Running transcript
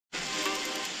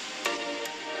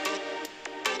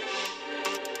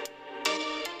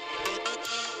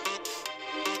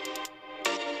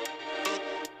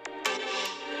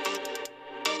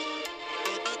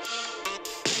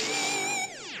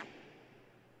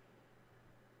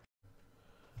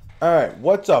Alright,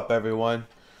 what's up everyone?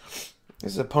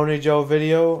 This is a Pony Joe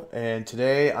video, and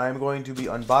today I'm going to be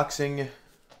unboxing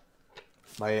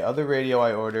my other radio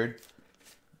I ordered.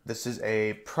 This is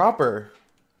a proper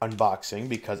unboxing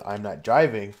because I'm not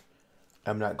driving.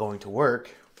 I'm not going to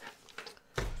work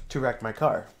to wreck my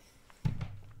car.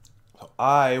 So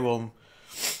I'll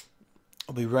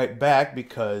be right back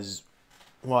because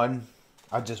one,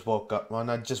 I just woke up. Well,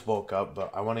 not just woke up, but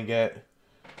I want to get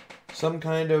some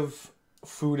kind of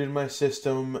food in my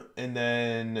system, and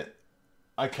then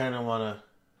I kind of want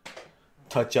to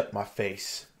touch up my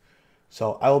face.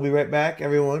 So I will be right back,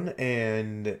 everyone,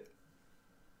 and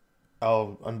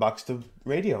I'll unbox the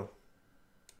radio.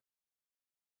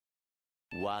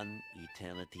 One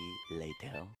eternity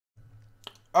later.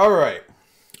 Alright,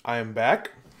 I am back.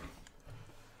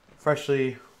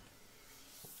 Freshly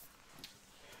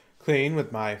clean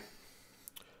with my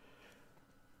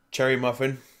cherry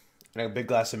muffin and a big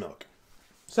glass of milk.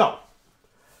 So,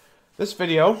 this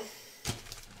video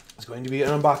is going to be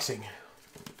an unboxing.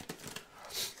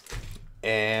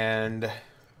 And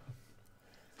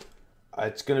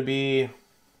it's going to be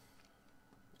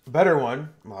a better one.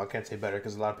 Well, I can't say better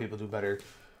because a lot of people do better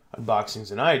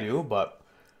unboxings than I do, but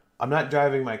I'm not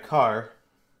driving my car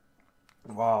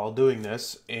while doing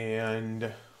this,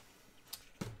 and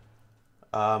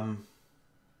I don't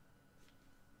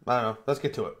know. Let's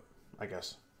get to it, I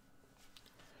guess.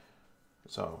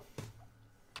 So,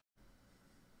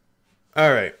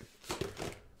 all right.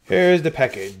 Here's the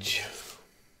package.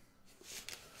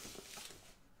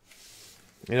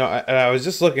 You know, I was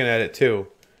just looking at it too.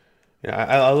 You know,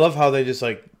 I love how they just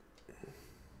like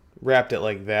wrapped it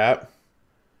like that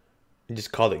and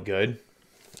just called it good.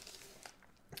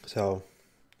 So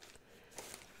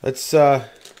let's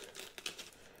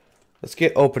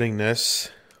get opening this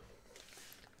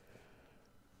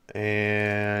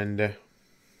and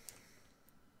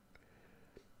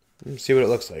see what it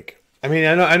looks like. I mean,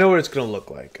 I know what it's gonna look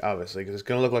like, obviously, because it's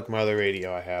gonna look like my other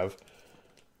radio I have,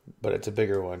 but it's a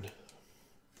bigger one.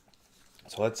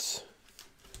 So let's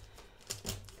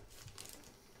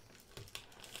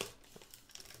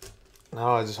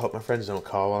now I just hope my friends don't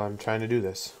call while I'm trying to do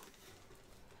this.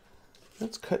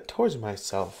 Let's cut towards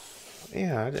myself.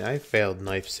 Yeah, I failed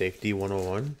knife safety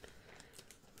 101.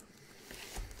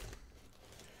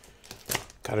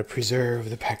 Gotta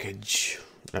preserve the package.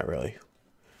 Not really.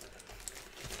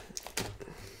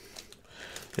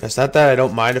 It's not that I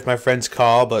don't mind if my friends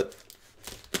call, but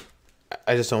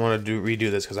I just don't want to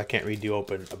redo this because I can't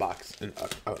open a box, an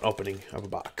opening of a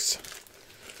box.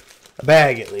 A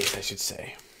bag, at least, I should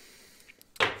say.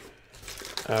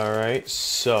 Alright,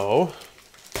 so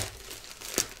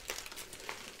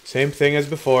same thing as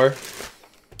before.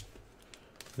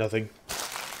 Nothing.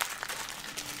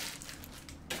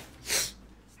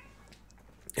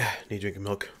 Need drinking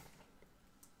milk.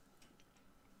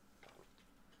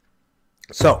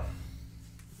 So,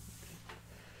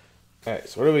 alright,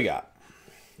 so what do we got?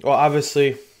 Well,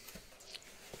 obviously,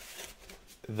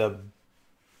 the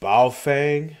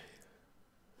Baofeng.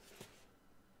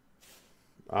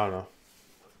 I don't know.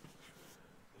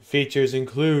 Features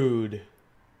include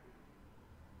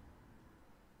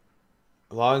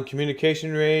long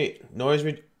communication rate, noise.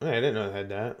 I didn't know it had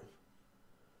that.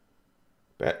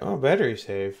 Battery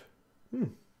save.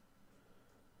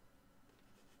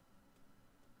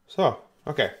 So,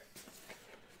 okay.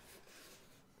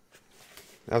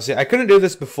 Now, see, I couldn't do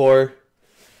this before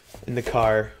in the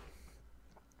car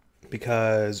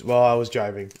because, well, I was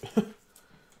driving.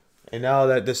 And now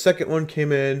that the second one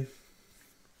came in,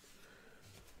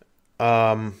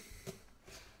 I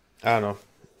don't know.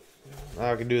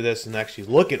 Now I can do this and actually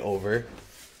look it over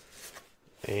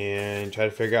and try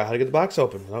to figure out how to get the box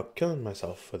open without killing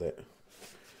myself with it.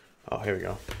 Oh, here we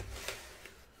go.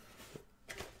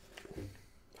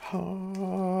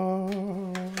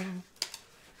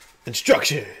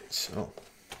 Instructions. Oh.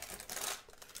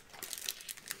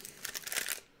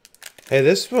 Hey,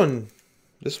 this one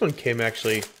came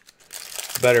actually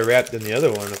better wrapped than the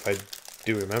other one, if I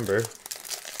do remember.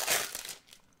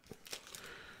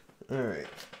 Alright.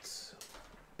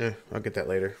 I'll get that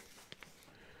later.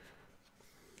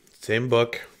 Same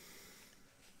book.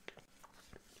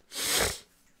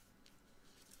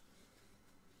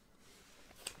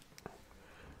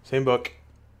 Same book.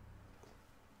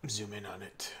 Zoom in on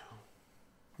it.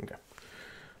 Okay.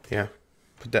 Yeah.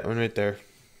 Put that one right there.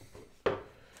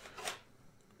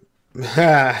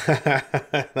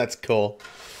 That's cool.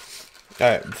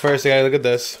 Alright, first I gotta look at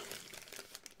this.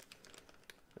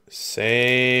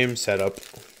 Same setup.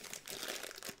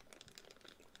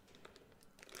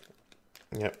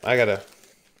 Yep, I gotta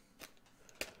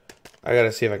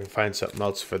see if I can find something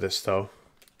else for this though.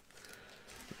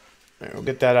 we'll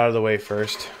get that out of the way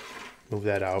first. Move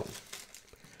that out.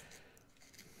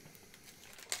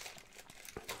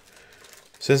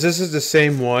 Since this is the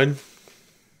same one,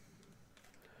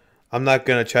 I'm not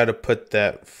going to try to put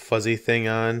that fuzzy thing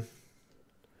on,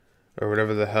 or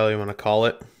whatever the hell you want to call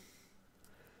it.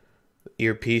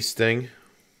 Earpiece thing.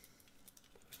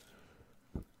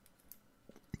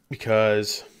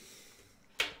 Because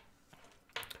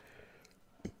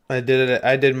I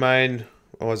did mine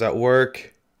when I was at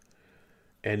work,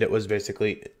 and it was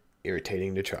basically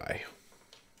irritating to try.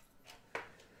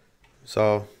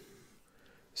 So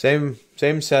same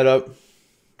setup,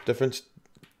 different,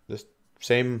 just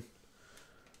same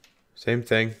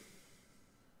thing.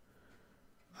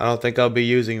 I don't think I'll be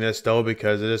using this though,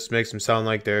 because it just makes them sound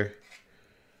like they're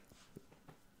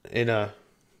in a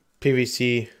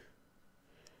PVC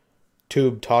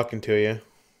tube talking to you.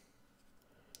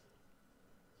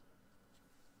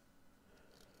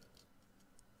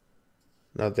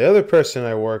 Now the other person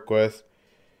I work with,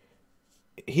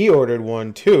 he ordered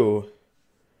one too,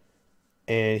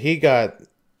 and he got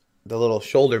the little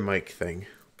shoulder mic thing.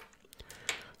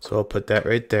 So I'll put that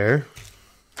right there.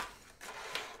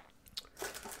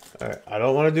 Alright, I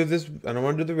don't want to do this. I don't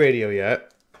want to do the radio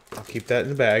yet. I'll keep that in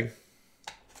the bag.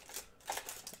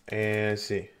 And let's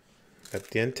see. Got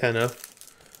the antenna,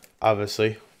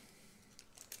 obviously.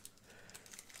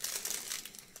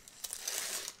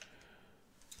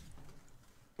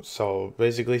 So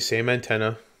basically same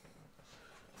antenna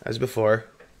as before.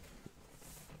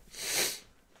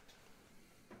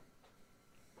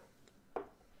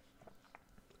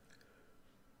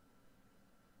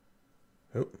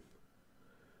 Oh.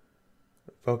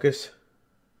 Focus.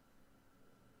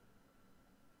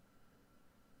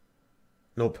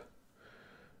 Nope.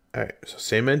 Alright, so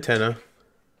same antenna.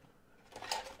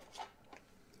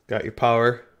 Got your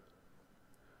power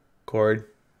cord.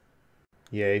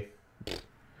 Yay.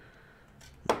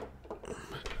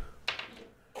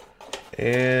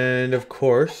 And of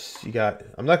course, you got,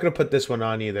 I'm not going to put this one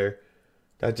on either.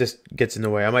 That just gets in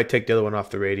the way. I might take the other one off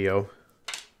the radio.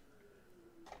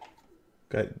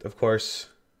 Got, of course,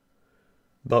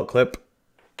 belt clip.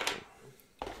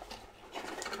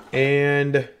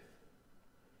 And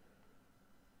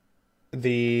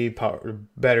the power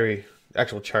battery,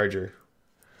 actual charger.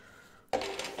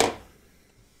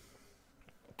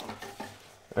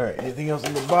 Alright, anything else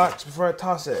in the box before I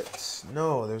toss it?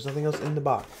 No, there's nothing else in the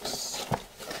box.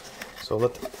 So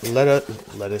let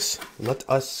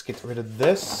us get rid of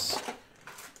this.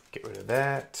 Get rid of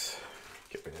that.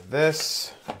 Get rid of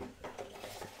this.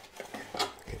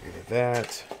 Get rid of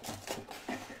that.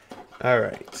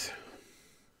 Alright.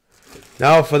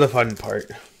 Now for the fun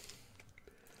part.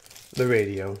 The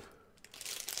radio.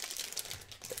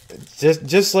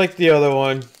 Just like the other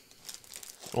one.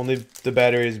 Only the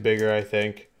battery is bigger, I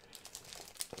think.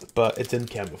 But it's in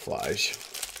camouflage.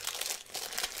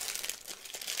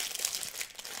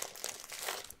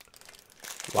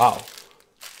 Wow.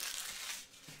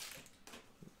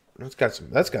 That's got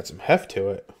some heft to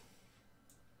it.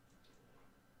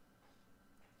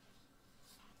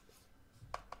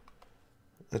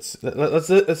 Let's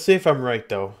see if I'm right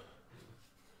though.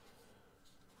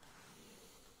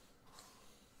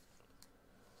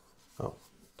 Oh,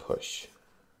 push.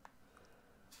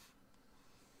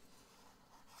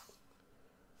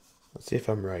 Let's see if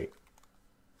I'm right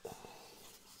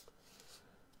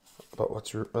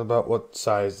about what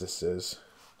size this is.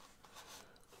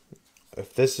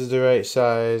 If this is the right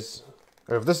size,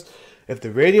 or if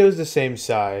the radio is the same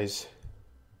size,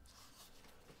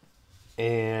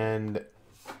 and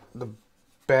the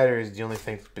battery is the only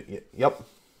thing. Yep,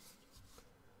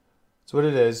 that's what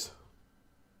it is.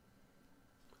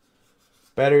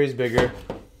 Battery's bigger.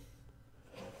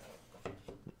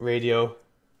 Radio,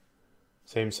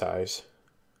 same size.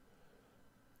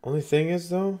 Only thing is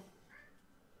though,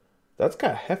 that's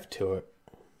got heft to it.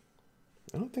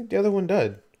 I don't think the other one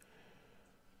did.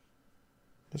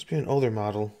 Must be an older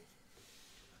model.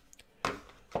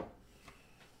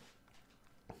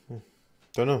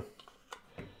 Don't know.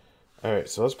 Alright,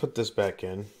 so let's put this back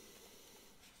in.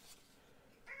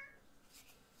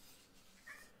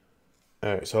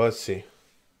 Alright, so let's see.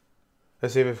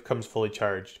 Let's see if it comes fully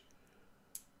charged.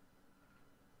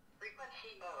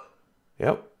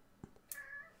 Yep.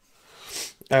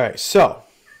 Alright, so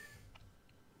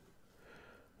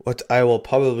what I will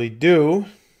probably do,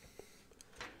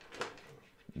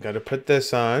 got to put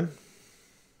this on,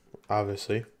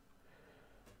 obviously.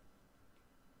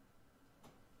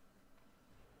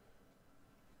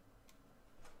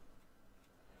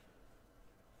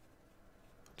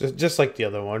 Just like the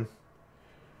other one.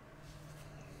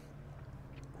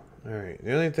 Alright,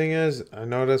 the only thing is, I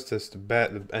noticed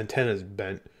the antenna is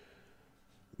bent.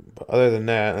 But other than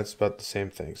that, that's about the same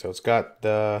thing. So it's got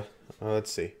the,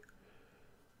 let's see.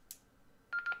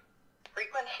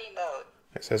 Frequency mode.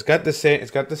 Okay, so it's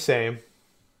got the same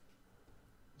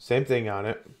thing on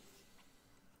it.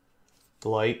 The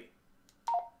light.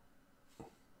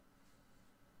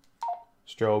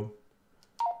 Strobe.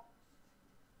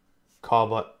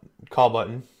 Call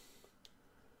button.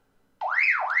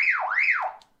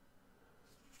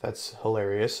 That's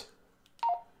hilarious.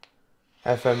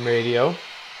 FM radio.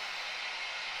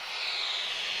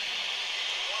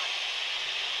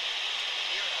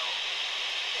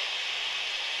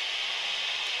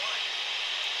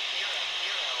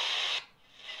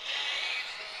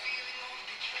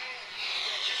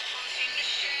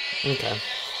 Okay.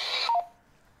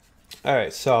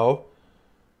 Alright, so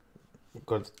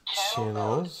go to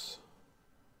channels.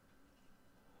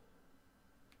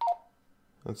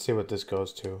 Let's see what this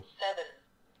goes to. 7,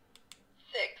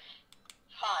 6,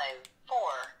 5, 4,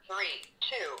 3,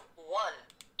 2, 1,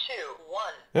 2,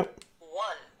 1. Yep.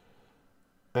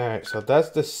 1. Alright, so that's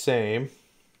the same.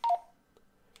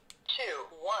 2,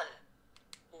 1,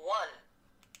 1,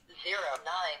 0,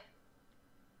 9,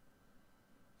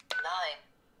 9,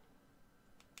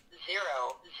 0,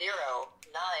 0,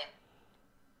 9.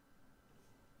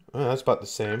 Oh, that's about the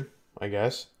same, I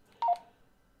guess.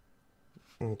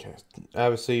 Okay.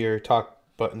 Obviously, your talk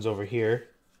button's over here.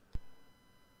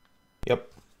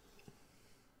 Yep.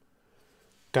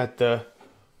 Got the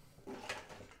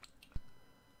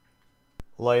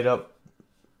light up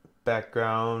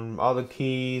background, all the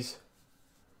keys.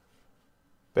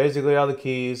 Basically, all the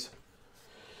keys.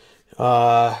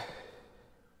 The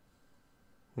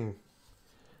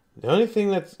only thing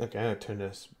that's... Okay, I'm going to turn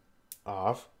this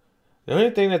off. The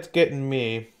only thing that's getting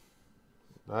me,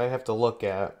 I have to look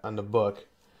at on the book,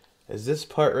 is this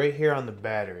part right here on the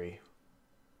battery.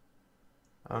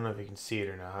 I don't know if you can see it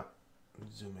or not.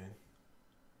 Zoom in.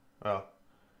 Oh,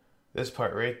 this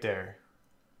part right there.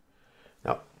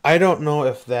 Now, I don't know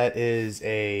if that is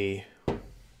a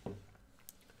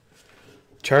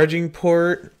charging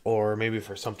port or maybe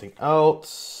for something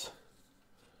else.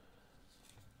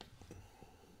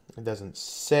 It doesn't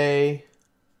say.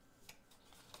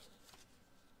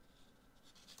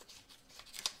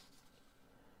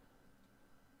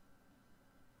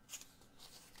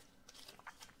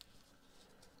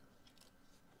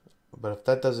 But if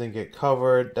that doesn't get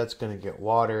covered, that's going to get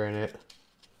water in it.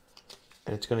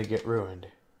 And it's going to get ruined.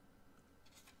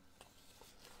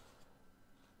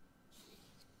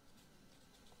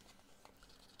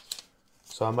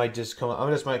 So I might just come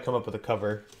up with a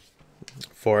cover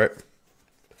for it.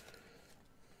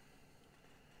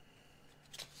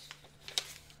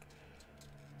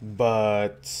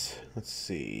 But let's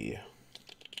see.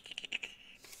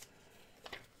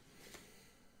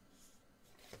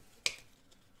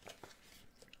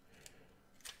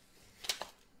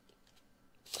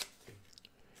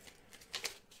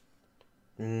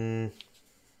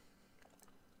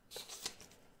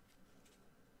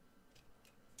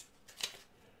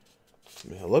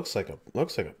 It looks like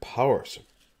a power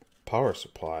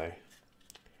supply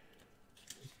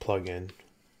plug-in,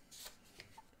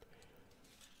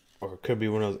 or it could be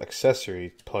one of those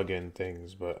accessory plug-in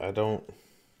things, but I don't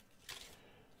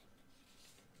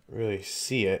really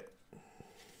see it.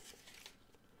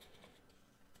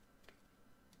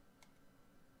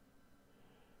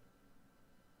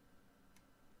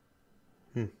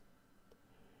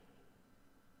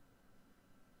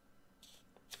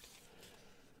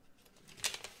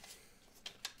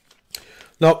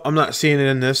 Nope, I'm not seeing it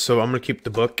in this, so I'm going to keep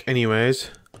the book anyways.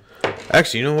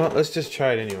 Actually, you know what? Let's just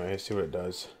try it anyway, see what it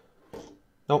does.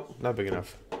 Nope, not big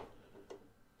enough.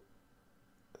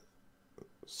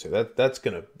 So that's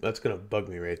gonna bug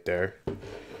me right there.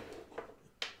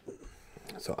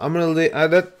 So I'm gonna leave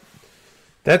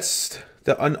that's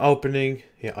the unopening.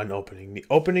 Yeah, unopening. The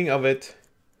opening of it.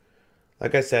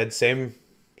 Like I said, same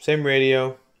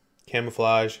radio,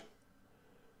 camouflage.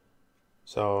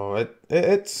 So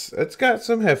it's got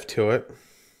some heft to it.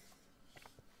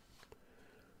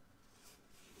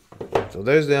 So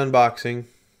there's the unboxing.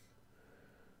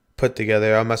 Put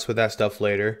together. I'll mess with that stuff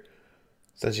later.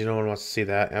 Since no one wants to see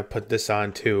that. I'll put this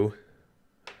on too.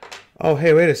 Oh,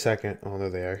 hey, wait a second. Oh, there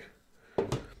they are.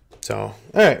 So,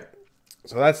 alright.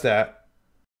 So that's that.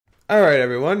 Alright,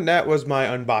 everyone. That was my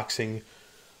unboxing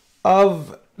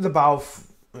of the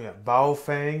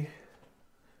Baofeng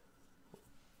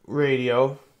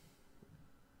radio.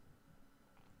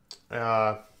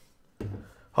 Hope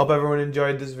everyone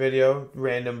enjoyed this video.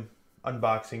 Random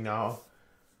unboxing now.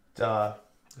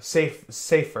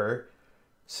 Safer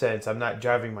since I'm not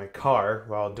driving my car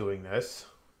while doing this.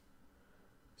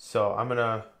 So I'm going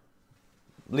to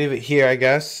leave it here, I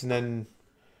guess, and then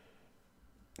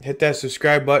hit that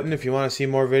subscribe button if you want to see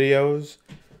more videos.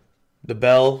 The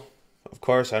bell, of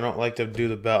course, I don't like to do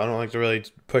the bell. I don't like to really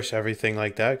push everything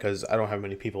like that because I don't have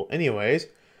many people anyways.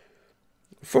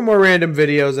 For more random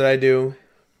videos that I do,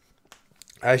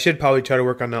 I should probably try to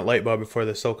work on that light bulb before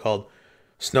the so-called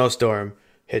snowstorm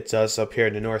hits us up here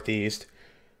in the Northeast.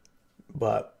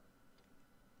 But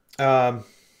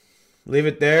leave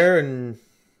it there and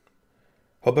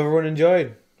hope everyone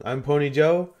enjoyed. I'm Pony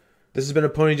Joe. This has been a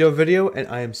Pony Joe video, and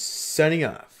I am signing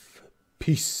off.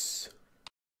 Peace.